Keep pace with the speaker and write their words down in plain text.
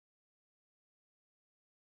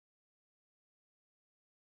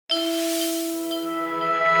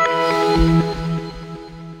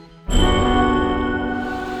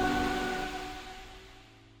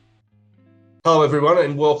Hello, everyone,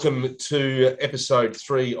 and welcome to episode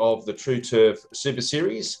 3 of the Tru-Turf Super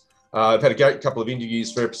Series. I've had a great couple of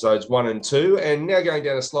interviews for episodes 1 and 2, and now going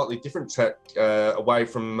down a slightly different track away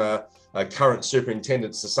from current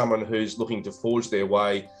superintendents to someone who's looking to forge their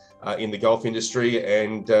way in the golf industry,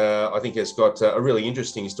 and I think has got a really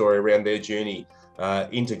interesting story around their journey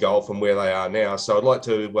into golf and where they are now. So I'd like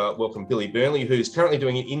to welcome Billy Burnley, who's currently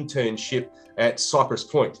doing an internship at Cypress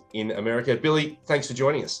in America. Billy, thanks for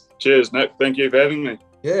joining us. Cheers, Nick. Thank you for having me.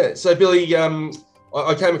 Yeah. So, Billy,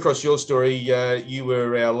 I came across your story. You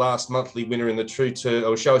were our last monthly winner in the Tru-Turf,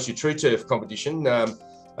 or Show Us Your Tru-Turf competition.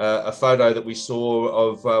 A photo that we saw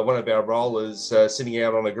of one of our rollers sitting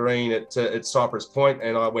out on a green at Cypress Point,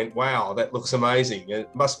 and I went, wow, that looks amazing.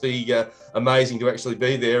 It must be amazing to actually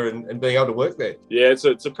be there and being able to work there. Yeah, it's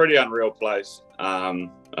a pretty unreal place.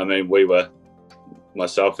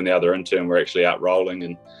 Myself and the other intern were actually out rolling,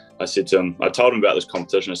 and I said to him, I told him about this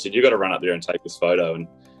competition. I said, you got to run up there and take this photo. And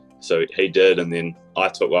so he did, and then I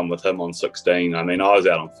took one with him on 16. I was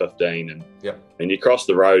out on 15, and you cross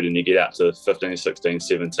the road and you get out to 15, 16,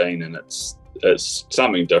 17, and it's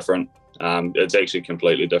something different. It's actually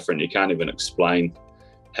completely different. You can't even explain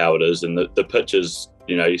how it is. And the pictures,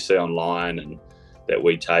 you see online and that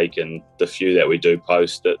we take, and the few that we do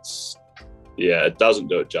post, it doesn't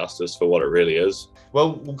do it justice for what it really is.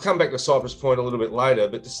 Well, we'll come back to Cypress Point a little bit later,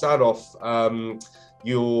 but to start off,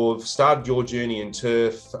 you've started your journey in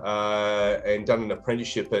turf and done an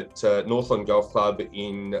apprenticeship at Northland Golf Club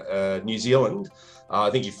in New Zealand. I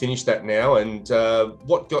think you finished that now. And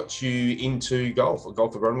what got you into golf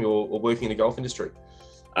agronomy or working in the golf industry?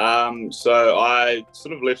 So I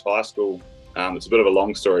sort of left high school. It's a bit of a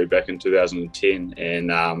long story, back in 2010,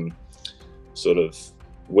 and sort of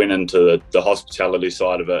went into the hospitality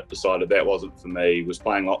side of it, decided that wasn't for me, was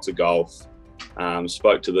playing lots of golf.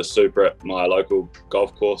 Spoke to the super at my local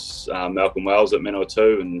golf course, Malcolm Wells at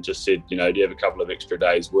Manawatu, and just said, do you have a couple of extra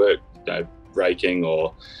days work, raking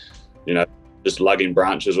or, just lugging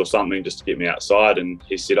branches or something just to get me outside? And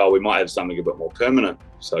he said, we might have something a bit more permanent.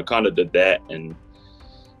 So I kind of did that and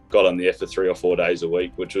got on there for 3 or 4 days a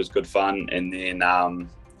week, which was good fun. And then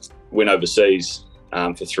went overseas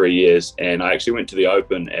for 3 years. And I actually went to the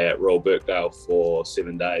Open at Royal Birkdale for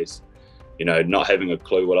 7 days, not having a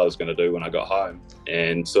clue what I was going to do when I got home,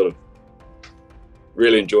 and sort of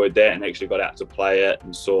really enjoyed that, and actually got out to play it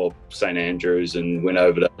and saw St Andrews, and went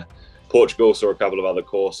over to Portugal, saw a couple of other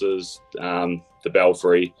courses, the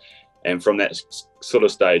Belfry. And from that sort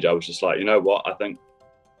of stage, I was just like, what, I think,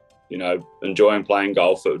 enjoying playing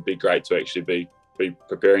golf, it would be great to actually be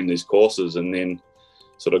preparing these courses. And then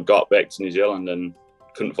sort of got back to New Zealand and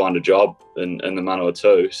couldn't find a job in the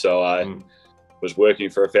Manawatu. So I was working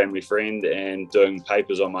for a family friend and doing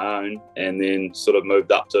papers on my own, and then sort of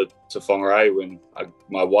moved up to Whangarei when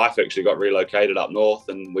my wife actually got relocated up north,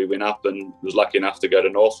 and we went up and was lucky enough to go to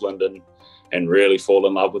Northland and really fall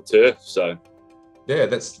in love with turf. So yeah,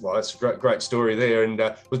 that's a great story there. And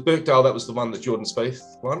with Birkdale, that was the one that Jordan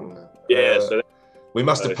Spieth won? Yeah, we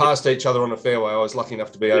must have passed each other on a fairway. I was lucky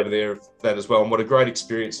enough to be over there for that as well. And what a great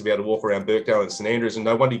experience to be able to walk around Birkdale and St Andrews. And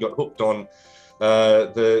no wonder you got hooked on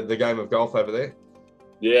the game of golf over there.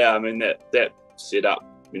 Yeah, that set up,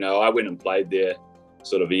 I went and played there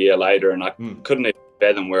sort of a year later, and I couldn't even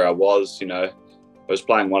fathom where I was. I was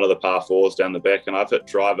playing one of the par 4s down the back, and I've hit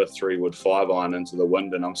driver 3-wood 5-iron into the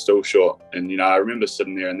wind, and I'm still short. And, I remember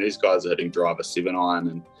sitting there, and these guys are hitting driver 7-iron.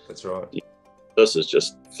 And that's right. This is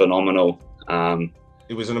just phenomenal.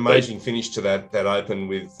 It was an amazing finish to that Open,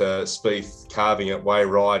 with Spieth carving it way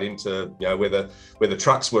right into where the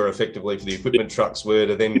trucks were, effectively for the equipment trucks were,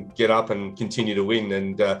 to then get up and continue to win.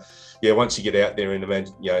 And once you get out there and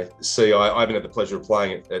imagine, see, I haven't had the pleasure of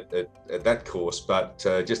playing at that course, but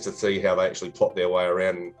just to see how they actually plot their way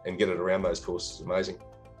around and get it around those courses is amazing.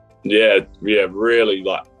 Yeah, really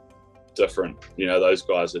different. Those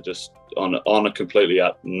guys are just on a completely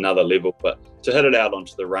another level. But to hit it out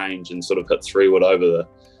onto the range and sort of hit 3-wood over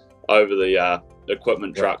the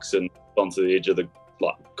equipment trucks and onto the edge of the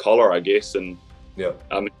collar, I guess. And if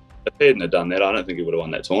he hadn't have done that, I don't think he would have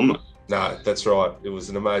won that tournament. No, that's right. It was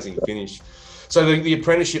an amazing finish. So the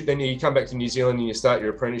apprenticeship, then you come back to New Zealand and you start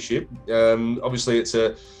your apprenticeship. Obviously, it's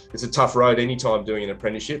a tough road anytime doing an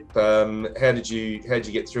apprenticeship. How did you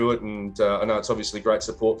get through it? And I know it's obviously great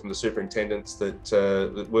support from the superintendents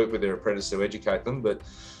that work with their apprentices to educate them, but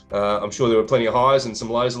I'm sure there were plenty of highs and some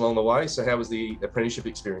lows along the way. So how was the apprenticeship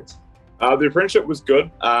experience? The apprenticeship was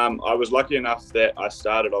good. I was lucky enough that I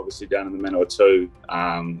started obviously down in the Manawatu,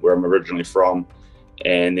 where I'm originally from.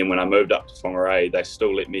 And then when I moved up to Whangarei, they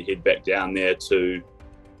still let me head back down there to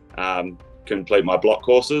complete my block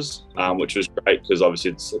courses, which was great because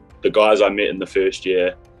obviously the guys I met in the first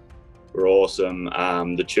year were awesome.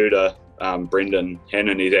 The tutor, Brendan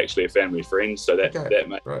Hannon, he's actually a family friend, so that made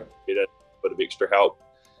it a bit of extra help.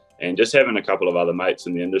 And just having a couple of other mates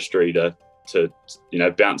in the industry to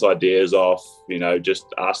bounce ideas off, just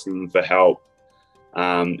asking them for help.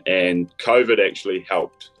 And COVID actually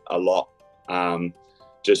helped a lot.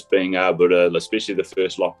 Just being able to, especially the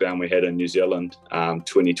first lockdown we had in New Zealand,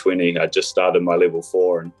 2020, I just started my level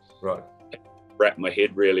 4 and wrapped my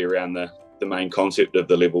head really around the main concept of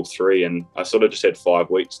the level 3. And I sort of just had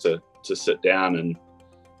 5 weeks to sit down and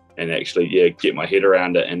actually, get my head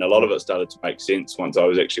around it. And a lot of it started to make sense once I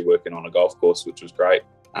was actually working on a golf course, which was great.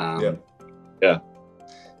 Now,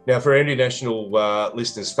 for international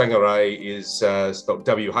listeners, Whangarei is spelled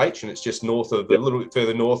WH, and it's just north of, a little bit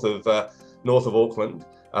further north of Auckland.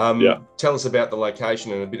 Tell us about the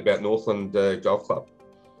location and a bit about Northland Golf Club.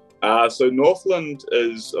 So Northland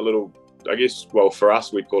is a little, I guess, well, for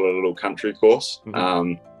us, we'd call it a little country course.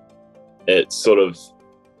 It's sort of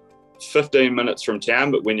 15 minutes from town,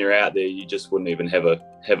 but when you're out there, you just wouldn't even have a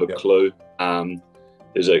clue.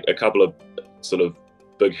 There's a couple of sort of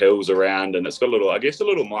big hills around, and it's got a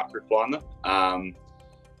little microclimate.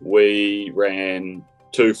 We ran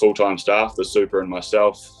 2 full-time staff, the super and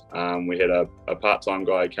myself. We had a part-time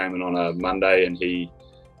guy who came in on a Monday, and he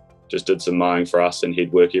just did some mowing for us, and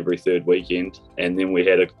he'd work every 3rd weekend. And then we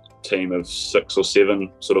had a team of 6 or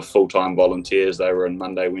 7 sort of full-time volunteers. They were in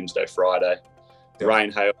Monday, Wednesday, Friday.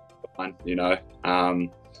 Rain, hail, fine,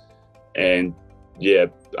 and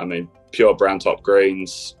pure brown top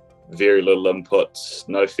greens, very little inputs,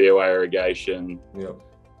 no fairway irrigation.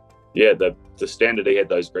 The standard he had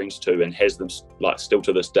those greens to, and has them like still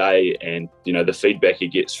to this day. And the feedback he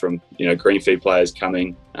gets from green fee players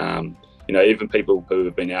coming, even people who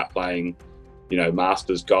have been out playing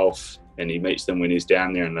masters golf, and he meets them when he's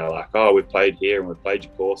down there, and they're like, oh, we've played here and we've played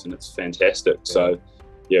your course, and it's fantastic. So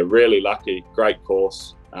really lucky, great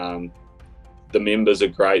course. The members are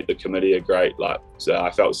great, the committee are great. So I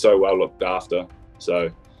felt so well looked after.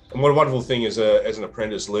 And what a wonderful thing as an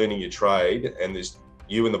apprentice learning your trade, and there's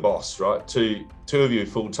you and the boss, right? Two of you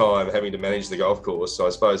full-time having to manage the golf course. So I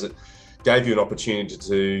suppose it gave you an opportunity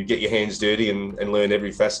to get your hands dirty and learn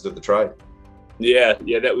every facet of the trade. Yeah,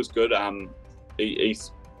 that was good. He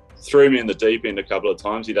threw me in the deep end a couple of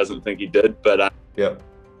times. He doesn't think he did, but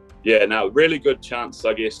really good chance,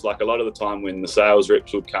 I guess. Like a lot of the time when the sales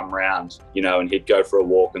reps would come around, and he'd go for a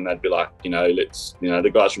walk, and they'd be like,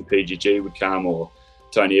 the guys from PGG would come, or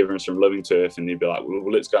Tony Evans from Living Turf, and he'd be like,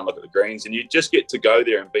 well, let's go and look at the greens. And you just get to go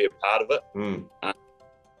there and be a part of it.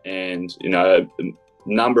 And, a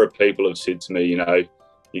number of people have said to me, you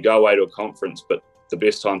go away to a conference, but the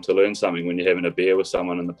best time to learn something when you're having a beer with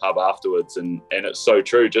someone in the pub afterwards. And it's so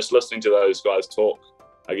true. Just listening to those guys talk,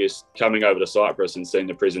 I guess, coming over to Cypress and seeing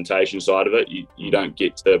the presentation side of it, you don't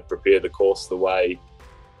get to prepare the course the way,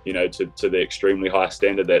 to the extremely high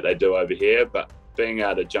standard that they do over here. But being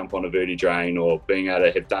able to jump on a verti drain, or being able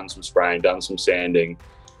to have done some spraying, done some sanding,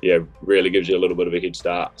 really gives you a little bit of a head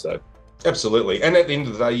start. So absolutely. And at the end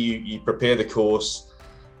of the day, you prepare the course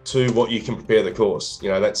to what you can prepare the course.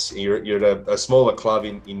 That's you're at a smaller club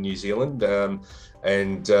in New Zealand,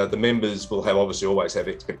 and the members will obviously always have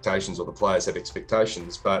expectations, or the players have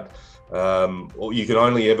expectations, but you can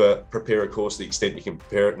only ever prepare a course to the extent you can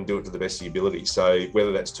prepare it and do it to the best of your ability. So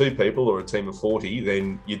whether that's 2 people or a team of 40,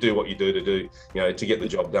 then you do what you do to get the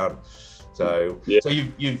job done. So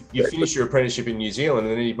you finished your apprenticeship in New Zealand,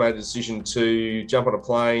 and then you've made the decision to jump on a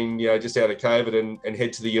plane, just out of COVID and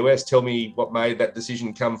head to the US. Tell me what made that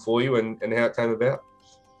decision come for you, and how it came about.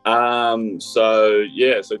 So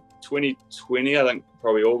 2020, I think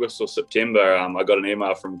probably August or September, I got an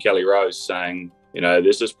email from Kelly Rose saying,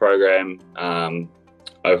 there's this program,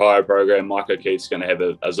 Ohio program, Mike O'Keefe's going to have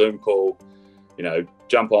a Zoom call,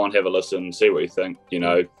 jump on, have a listen, see what you think,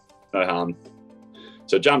 no harm.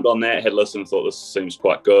 So jumped on that, had a listen, thought this seems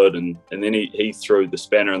quite good. And then he threw the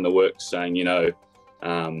spanner in the works saying,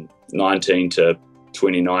 19 to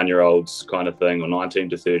 29-year-olds kind of thing, or 19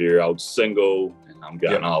 to 30-year-olds single. And I'm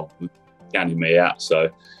going, counting me out. So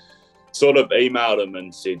sort of emailed him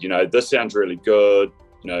and said, this sounds really good.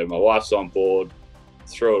 My wife's on board.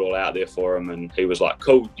 Threw it all out there for him, and he was like,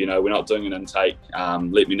 cool, we're not doing an intake.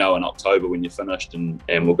 Let me know in October when you're finished, and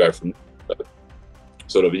we'll go from there. So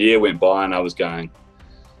sort of a year went by, and I was going,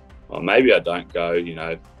 well, maybe I don't go,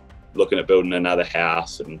 looking at building another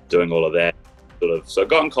house and doing all of that. So I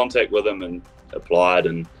got in contact with him and applied,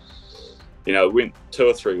 and, went 2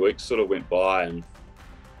 or 3 weeks sort of went by, and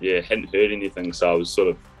hadn't heard anything. So I was sort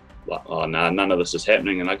of like, oh no, none of this is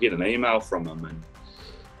happening. And I get an email from him,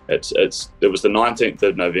 It was the 19th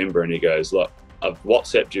of November, and he goes, look, I've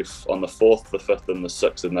WhatsApped you on the 4th, the 5th, and the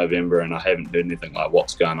 6th of November, and I haven't heard anything. Like,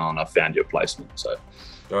 what's going on? I've found your placement. So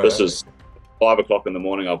this is 5 o'clock in the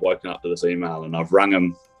morning. I've woken up to this email, and I've rung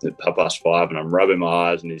him at 5:30, and I'm rubbing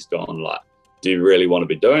my eyes, and he's gone like, do you really want to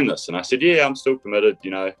be doing this? And I said, yeah, I'm still committed.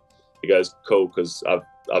 You know, he goes, cool, because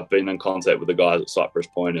I've been in contact with the guys at Cypress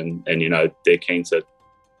Point, and you know, they're keen to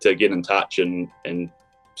get in touch and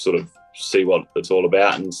sort of see what it's all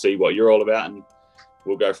about and see what you're all about, and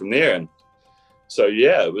we'll go from there. And so,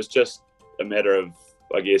 yeah, it was just a matter of,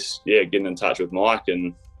 I guess, getting in touch with Mike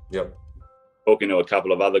and talking to a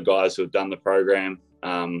couple of other guys who had done the program.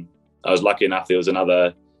 I was lucky enough, there was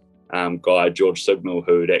another guy, George Signal,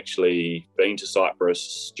 who had actually been to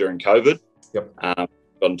Cyprus during COVID. Got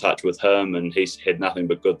in touch with him, and he's had nothing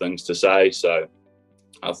but good things to say. So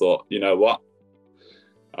I thought, you know what,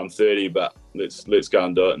 I'm 30, but let's go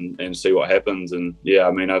and do it and see what happens. And yeah,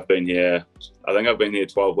 I mean, I've been here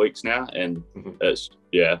 12 weeks now, and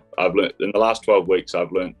I've learned in the last 12 weeks,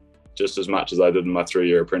 I've learned just as much as I did in my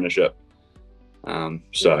 3-year apprenticeship.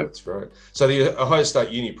 That's great. So the Ohio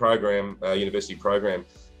State University program,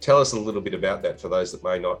 tell us a little bit about that for those that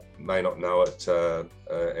may not know it.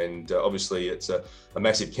 And obviously, it's a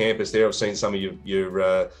massive campus there. I've seen some of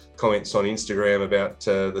your comments on Instagram about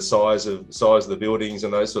the size of the buildings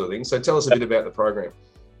and those sort of things. So tell us a bit about the program.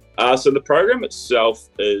 So the program itself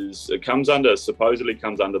supposedly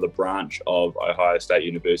comes under the branch of Ohio State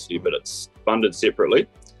University, but it's funded separately.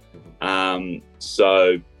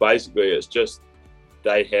 So basically, it's just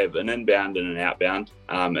they have an inbound and an outbound,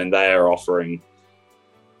 and they are offering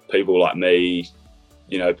people like me,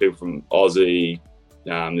 you know, people from Aussie,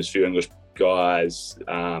 there's a few English guys,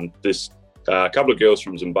 there's a couple of girls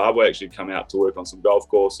from Zimbabwe actually come out to work on some golf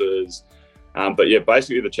courses. But yeah,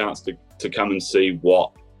 basically the chance to come and see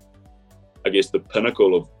what, I guess, the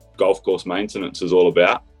pinnacle of golf course maintenance is all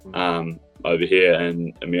about over here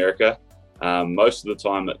in America. Most of the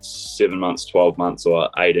time it's 7 months, 12 months or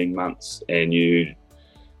 18 months, and you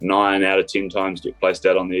 9 out of 10 times get placed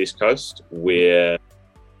out on the East Coast where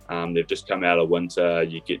they've just come out of winter.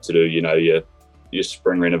 You get to do, you know, your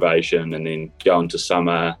spring renovation, and then go into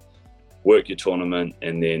summer, work your tournament,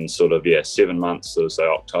 and then sort of 7 months, so say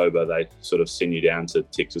October, they sort of send you down to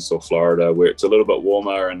Texas or Florida where it's a little bit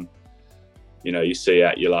warmer, and you know, you see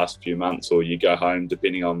out your last few months, or you go home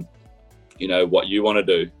depending on, you know, what you want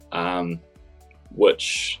to do.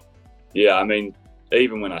 Which, I mean,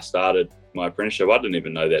 even when I started my apprenticeship, I didn't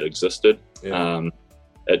even know that existed.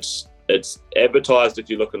 It's advertised if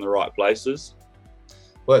you look in the right places.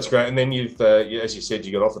 Well, that's great. And then you've, as you said,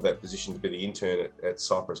 you got offered that position to be the intern at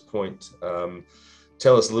Cypress Point.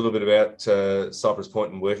 Tell us a little bit about Cypress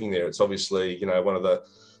Point and working there. It's obviously, you know, one of the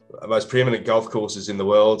most preeminent golf courses in the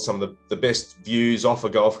world, some of the best views off a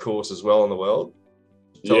golf course as well in the world.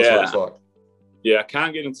 Tell us what it's like. Yeah, I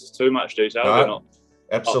can't get into too much detail. No,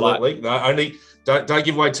 absolutely. No, only don't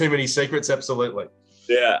give away too many secrets. Absolutely.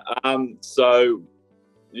 Yeah. So,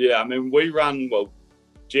 I mean, we run,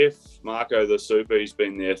 Jeff Marco, the super, he's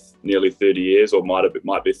been there nearly 30 years, or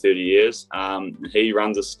might be 30 years. He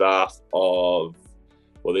runs a staff of,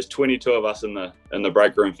 there's 22 of us in the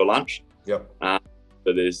break room for lunch. Yep.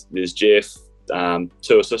 So there's Jeff,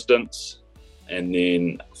 2 assistants, and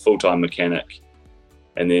then full-time mechanic,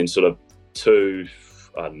 and then sort of 2,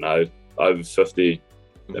 I don't know, over 50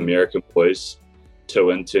 American boys,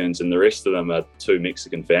 2 interns, and the rest of them are 2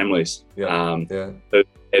 Mexican families who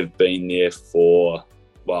have been there for,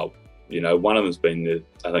 you know, one of them's been there,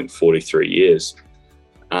 I think, 43 years.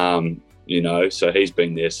 You know, so he's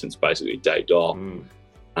been there since basically day dot.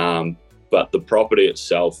 But the property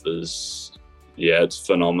itself is, it's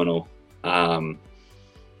phenomenal. I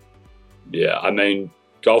mean,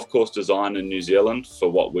 golf course design in New Zealand, for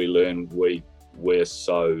what we learn, we're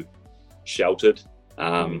so sheltered.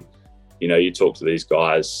 You know, you talk to these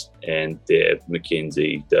guys and they're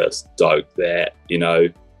Mackenzie, this, Doak, that, you know.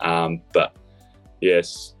 But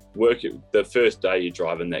yes, the first day you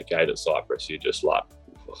drive in that gate at Cypress, you're just like,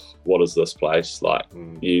 what is this place? Like,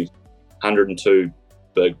 you 102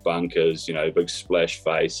 big bunkers, you know, big splash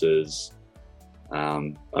faces. I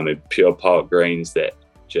mean, pure poet greens that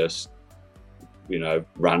just, you know,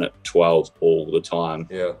 run at 12 all the time.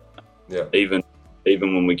 Yeah. Even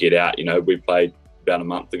when we get out, you know, we played about a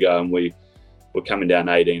month ago and we were coming down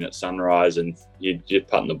 18 at sunrise, and you're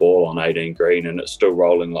putting the ball on 18 green and it's still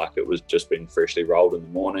rolling like it was just been freshly rolled in the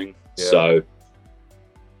morning. So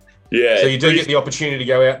so you do get the opportunity to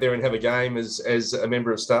go out there and have a game as a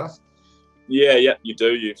member of staff? Yeah, you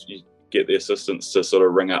do. You get the assistants to sort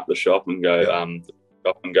of ring up the shop and go,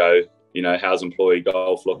 you know, how's employee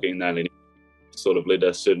golf looking? They only need sort of let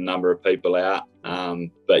a certain number of people out.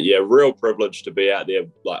 But yeah, real privilege to be out there,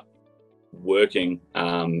 like working.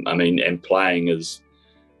 And playing is,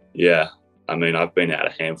 yeah. I've been out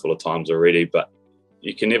a handful of times already, but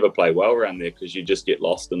you can never play well around there because you just get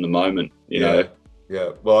lost in the moment, you know. Yeah.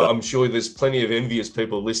 Well, I'm sure there's plenty of envious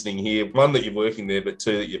people listening here. One, that you're working there, but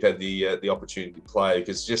two, that you've had the opportunity to play,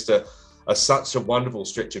 because just such a wonderful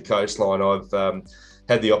stretch of coastline. I've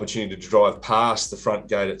had the opportunity to drive past the front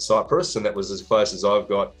gate at Cypress, and that was as close as I've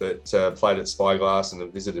got. That played at Spyglass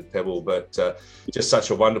and visited Pebble, but just such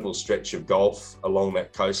a wonderful stretch of golf along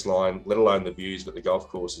that coastline, let alone the views, but the golf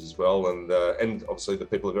courses as well. And obviously the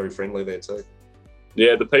people are very friendly there too.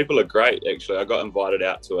 Yeah, the people are great, actually. I got invited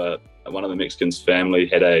out to one of the Mexicans' family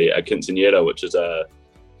had a quinceañera, which is a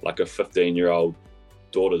 15-year-old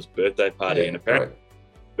daughter's birthday party, and apparently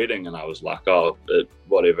wedding. And I was like,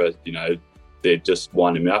 whatever, you know, they're just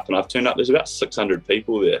winding me up. And I've turned up, there's about 600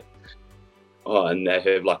 people there. And they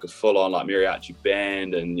have like a full-on like mariachi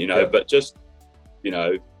band, and, you know, but just, you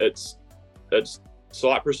know, it's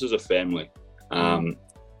Cypress is a family.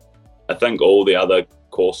 I think all the other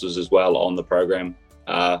courses as well on the program,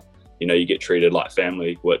 you know, you get treated like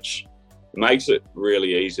family, which makes it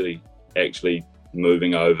really easy actually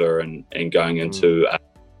moving over and going into an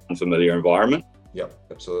unfamiliar environment. Yep,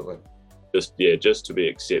 absolutely. Just to be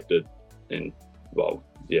accepted. And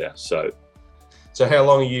so how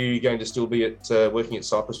long are you going to still be working at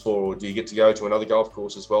Cypress for, or do you get to go to another golf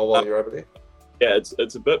course as well while you're over there? Yeah,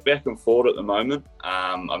 it's a bit back and forth at the moment.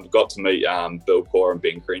 I've got to meet Bill Core and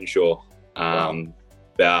Ben Crenshaw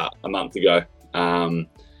about a month ago,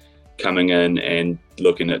 coming in and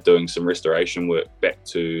looking at doing some restoration work back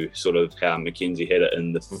to sort of how Mackenzie had it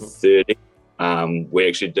in the 30s. We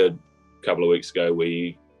actually did a couple of weeks ago,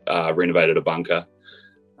 we renovated a bunker,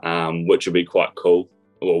 which would be quite cool,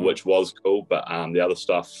 or which was cool, but the other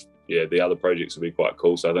stuff, the other projects would be quite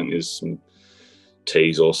cool. So I think there's some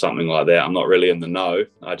teas or something like that. I'm not really in the know.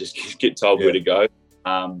 I just get told where to go.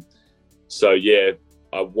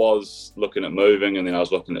 I was looking at moving, and then I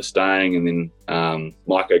was looking at staying, and then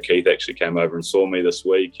Mike O'Keefe actually came over and saw me this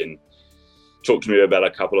week and talked to me about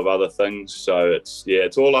a couple of other things. So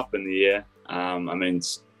it's all up in the air.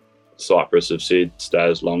 Cypress have said stay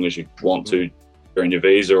as long as you want to during your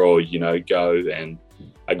visa, or, you know, go. And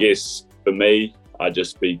I guess for me, I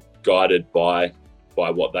just be guided by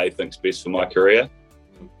what they think's best for my career,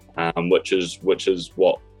 which is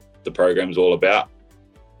what the program's all about.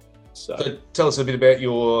 So tell us a bit about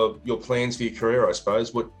your plans for your career, I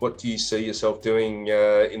suppose. What do you see yourself doing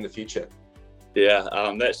in the future? Yeah,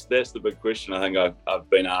 that's the big question. I think I've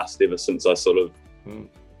been asked ever since I sort of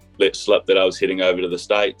let slip that I was heading over to the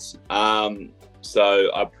States.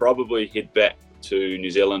 So I probably head back to New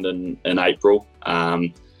Zealand in April.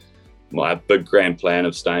 My big grand plan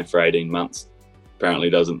of staying for 18 months apparently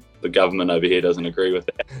the government over here doesn't agree with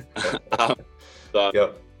that.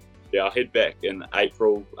 I'll head back in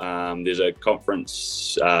April. There's a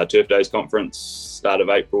conference, Turf Days conference, start of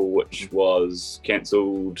April, which was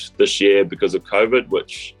cancelled this year because of COVID,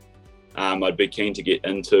 which I'd be keen to get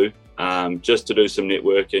into, just to do some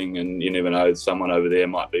networking. And you never know, someone over there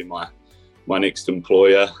might be my next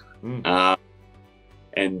employer.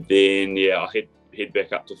 And then I'll head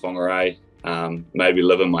back up to Whangarei, maybe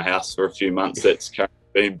live in my house for a few months that's currently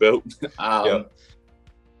being built.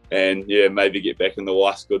 And maybe get back in the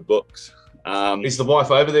wife's good books. Is the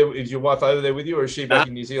wife over there? Is your wife over there with you, or is she back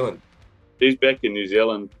in New Zealand? She's back in New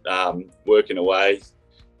Zealand, working away.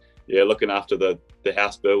 Looking after the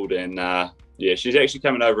house build, and she's actually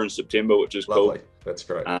coming over in September, which is lovely. Cool. That's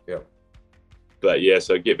great. But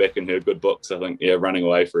so get back in her good books. I think running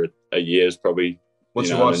away for a year is probably. What's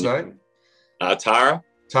your wife's name? Tara.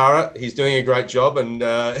 Tara, he's doing a great job, and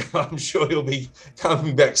I'm sure he'll be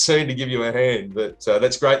coming back soon to give you a hand. But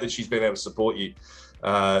that's great that she's been able to support you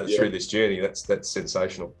through this journey. That's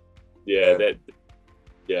sensational. It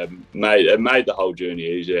made the whole journey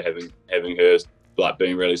easier having her like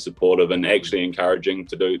being really supportive and actually encouraging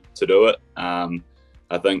to do it.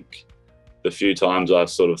 I think the few times I've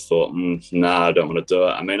sort of thought, I don't want to do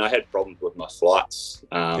it. I mean, I had problems with my flights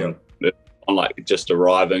on like just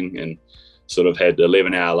arriving, and sort of had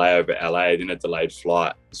 11-hour layover at LA, then a delayed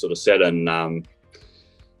flight, sort of sat in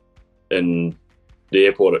the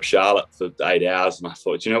airport at Charlotte for 8 hours, and I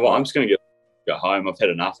thought, you know what, I'm just going to go home. I've had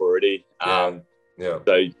enough already. I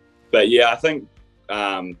think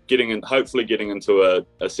hopefully getting into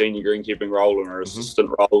a senior greenkeeping role or an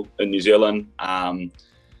assistant role in New Zealand,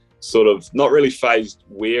 sort of not really phased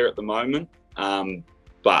where at the moment,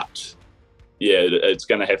 but it's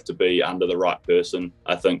going to have to be under the right person,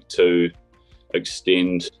 I think, to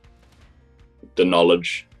extend the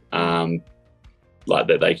knowledge like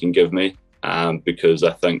that they can give me, because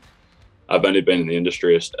I think I've only been in the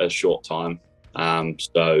industry a short time,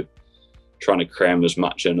 so trying to cram as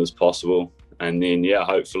much in as possible, and then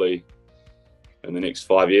hopefully in the next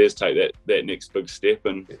 5 years take that next big step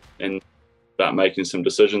and start making some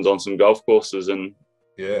decisions on some golf courses and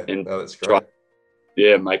that's great.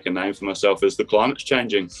 Make a name for myself as the climate's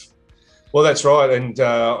changing. Well, that's right, and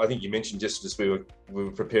I think you mentioned just as we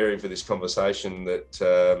were preparing for this conversation that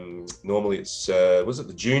normally it's was it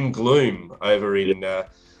the June gloom over in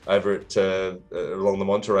over at along the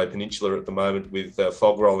Monterey Peninsula at the moment with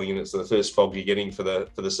fog rolling in. It's the first fog you're getting for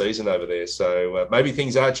the season over there. So maybe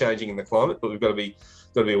things are changing in the climate, but we've got to be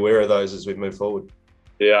aware of those as we move forward.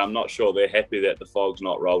 Yeah, I'm not sure they're happy that the fog's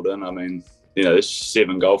not rolled in. I mean, there's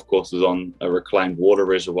 7 golf courses on a reclaimed water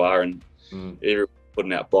reservoir, and everyone's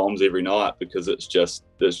putting out bombs every night because it's just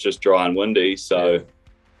dry and windy. So,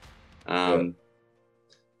 but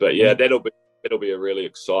that'll be a really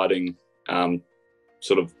exciting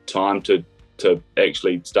sort of time to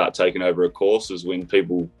actually start taking over a course, is when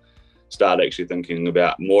people start actually thinking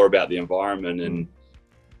more about the environment,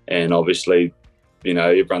 and obviously,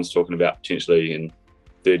 everyone's talking about potentially in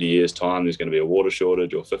 30 years time there's going to be a water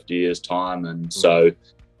shortage, or 50 years time, and so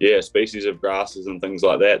species of grasses and things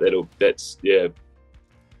like that's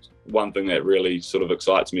one thing that really sort of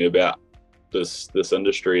excites me about this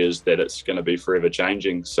industry, is that it's going to be forever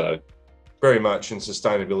changing. So very much, and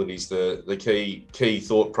sustainability is the key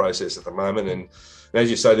thought process at the moment. And as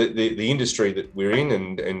you say, the industry that we're in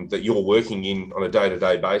and that you're working in on a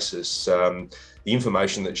day-to-day basis, the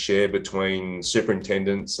information that's shared between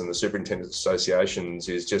superintendents and the superintendents associations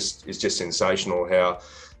is just sensational. How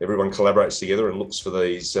everyone collaborates together and looks for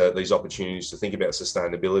these opportunities to think about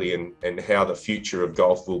sustainability and how the future of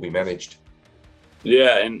golf will be managed.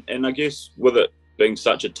 Yeah, and I guess with it being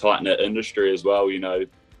such a tight-knit industry as well,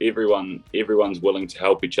 everyone's willing to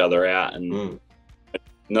help each other out, and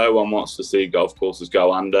no one wants to see golf courses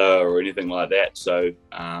go under or anything like that. So,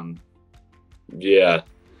 I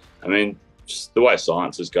mean, just the way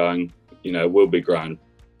science is going, we'll be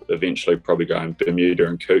eventually probably growing Bermuda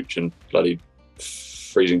and Cooch and bloody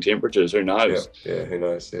freezing temperatures. Who knows? Yeah, who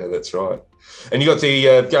knows? Yeah, that's right. And you got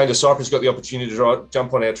the going to Cypress, got the opportunity to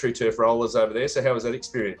jump on our Tru-Turf rollers over there. So how was that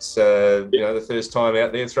experience? The first time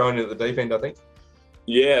out there, thrown into the deep end, I think.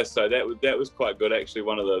 Yeah, so that was quite good actually.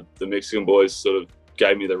 One of the Mexican boys sort of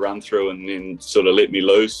gave me the run through and then sort of let me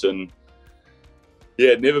loose, and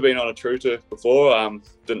never been on a Tru-Turf before.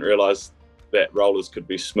 Didn't realise that rollers could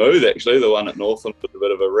be smooth actually. The one at Northland was a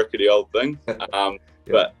bit of a rickety old thing,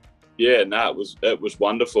 but it was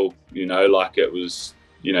wonderful. It was,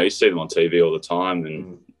 you see them on TV all the time,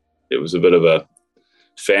 and it was a bit of a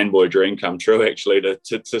fanboy dream come true actually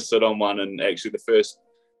to sit on one. And actually the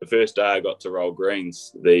first day I got to roll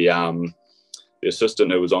greens, the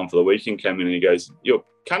assistant who was on for the weekend came in and he goes, "Your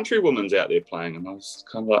countrywoman's out there playing." And I was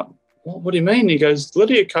kind of like, what do you mean? He goes,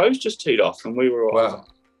 "Lydia Coe's just teed off." And we were all, wow.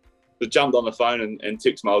 I jumped on the phone and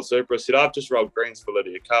texted my old Cypress, said, "I've just rolled greens for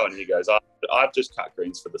Lydia Coe." And he goes, I've just cut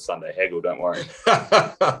greens for the Sunday haggle, don't worry.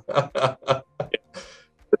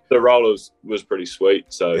 The roll was pretty sweet.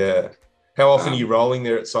 So yeah. How often are you rolling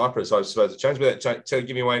there at Cypress? I suppose it changed, but that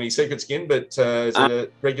give me away any secrets again, but is it a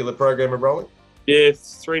regular program of rolling? Yeah,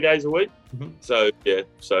 3 days a week. So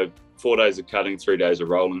 4 days of cutting, 3 days of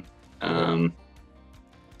rolling.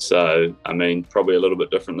 So I mean, probably a little bit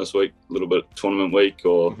different this week, a little bit tournament week,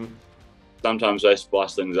 or sometimes they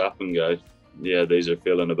spice things up and go, these are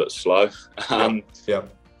feeling a bit slow.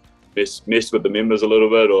 Mess with the members a little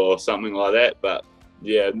bit or something like that. But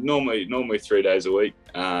normally 3 days a week.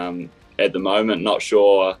 At the moment, not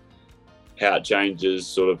sure how it changes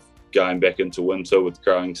sort of going back into winter with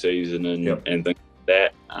growing season and things like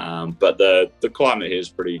that. But the climate here is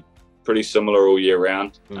pretty similar all year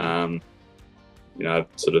round. I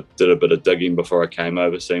sort of did a bit of digging before I came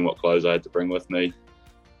over, seeing what clothes I had to bring with me.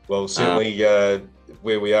 Well, certainly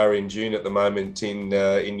where we are in June at the moment in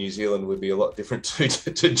New Zealand would be a lot different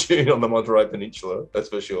to June on the Monterey Peninsula, that's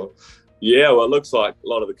for sure. Yeah, well, it looks like a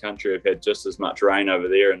lot of the country have had just as much rain over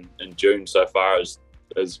there in June so far as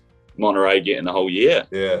Monterey getting the whole year.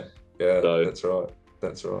 Yeah, so,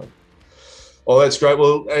 that's right. Well, that's great.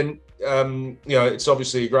 Well, and it's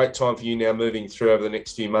obviously a great time for you now moving through over the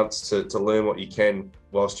next few months to learn what you can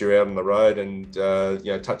whilst you're out on the road, and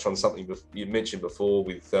touch on something you mentioned before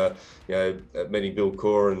with meeting Bill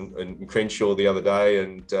Core and Crenshaw the other day,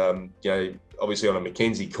 and obviously on a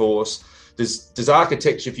Mackenzie course. Does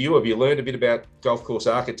architecture for you? Have you learned a bit about golf course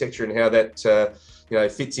architecture and how that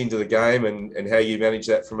fits into the game, and how you manage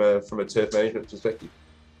that from a turf management perspective?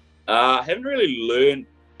 I haven't really learned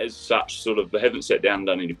as such, sort of, they haven't sat down and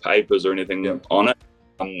done any papers or anything Yep. on it.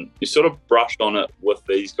 You sort of brushed on it with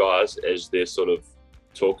these guys as they're sort of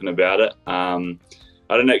talking about it. I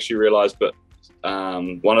didn't actually realise, but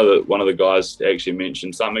one of the guys actually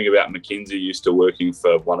mentioned something about Mackenzie used to working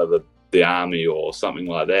for one of the army or something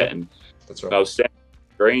like that. And That's right. I was standing on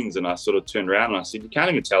the greens and I sort of turned around and I said, you can't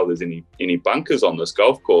even tell there's any bunkers on this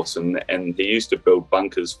golf course. And he used to build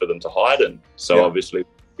bunkers for them to hide in. So obviously,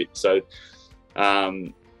 but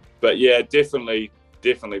yeah, definitely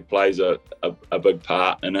plays a big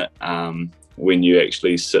part in it. When you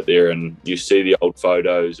actually sit there and you see the old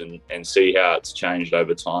photos and see how it's changed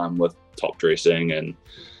over time with top dressing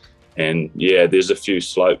and yeah, there's a few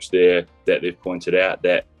slopes there that they've pointed out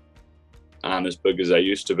that aren't as big as they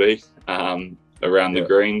used to be around the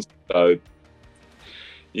greens. So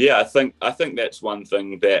yeah, I think that's one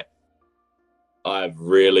thing that I've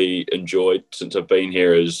really enjoyed since I've been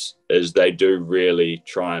here is they do really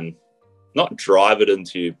try and not drive it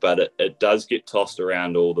into you, but it does get tossed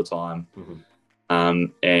around all the time. Mm-hmm.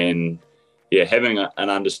 And yeah, having an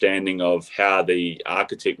understanding of how the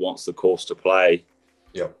architect wants the course to play.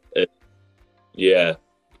 Yeah,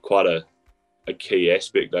 quite a key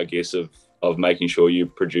aspect, I guess, of making sure you're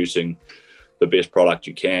producing the best product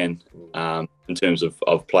you can in terms of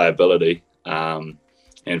playability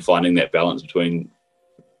and finding that balance between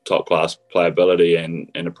top class playability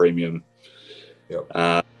and a premium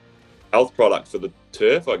health product for the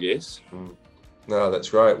turf, I guess. No, that's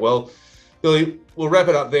great. Well, Billy, we'll wrap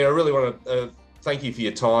it up there. I really want to thank you for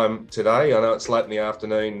your time today. I know it's late in the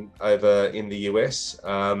afternoon over in the US.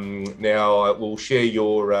 Now, we'll share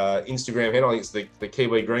your Instagram handle. I think it's the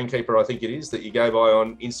Kiwi Greenkeeper, I think it is, that you go by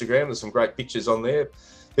on Instagram. There's some great pictures on there.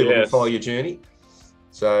 People can follow your journey.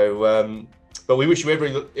 So, but we wish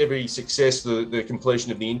you every success, the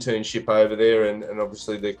completion of the internship over there and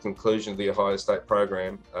obviously the conclusion of the Ohio State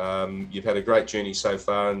program. You've had a great journey so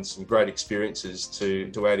far and some great experiences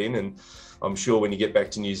to add in. And I'm sure when you get back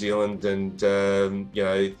to New Zealand and,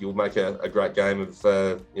 you'll make a great game of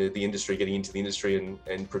the industry, getting into the industry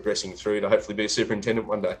and progressing through to hopefully be a superintendent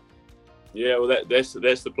one day. Yeah, well, that's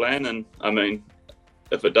the plan. And I mean,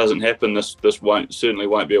 if it doesn't happen, this certainly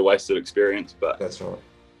won't be a wasted experience. But that's right.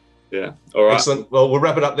 Yeah. All right. Excellent. Well, we'll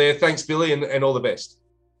wrap it up there. Thanks, Billy, and all the best.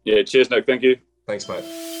 Yeah. Cheers, Nick. Thank you. Thanks, mate.